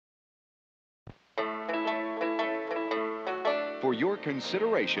For your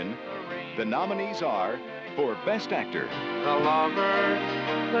consideration, the nominees are for Best Actor, The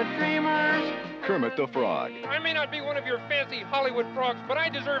lovers, the dreamers. Kermit the Frog. I may not be one of your fancy Hollywood frogs, but I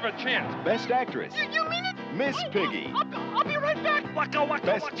deserve a chance. Best Actress, You mean it? Miss Piggy. I'll be right back. Waka, waka,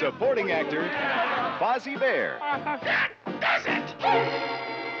 Best waka. Supporting Actor, Fozzie Bear. That does it.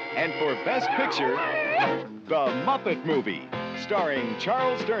 And for Best Picture, The Muppet Movie, starring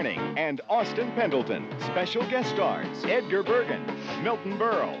Charles Durning and Austin Pendleton. Special guest stars, Edgar Bergen, Milton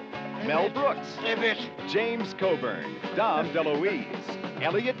Berle, Mel Brooks, James Coburn, Dom DeLuise,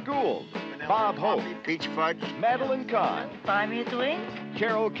 Elliot Gould, Bob Hope, Peach fudge. Madeline Kahn, Buy me a drink?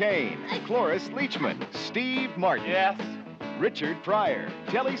 Carol Kane, Cloris Leachman, Steve Martin, Yes. Richard Pryor,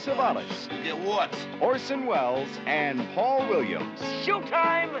 Telly Savalas, Get what? Orson Welles, and Paul Williams.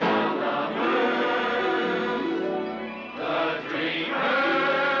 Showtime.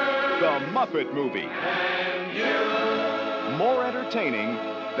 The Muppet Movie. More entertaining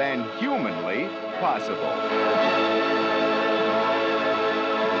than humanly possible.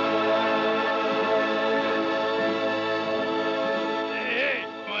 Hey,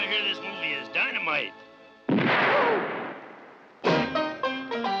 I hear this movie is dynamite.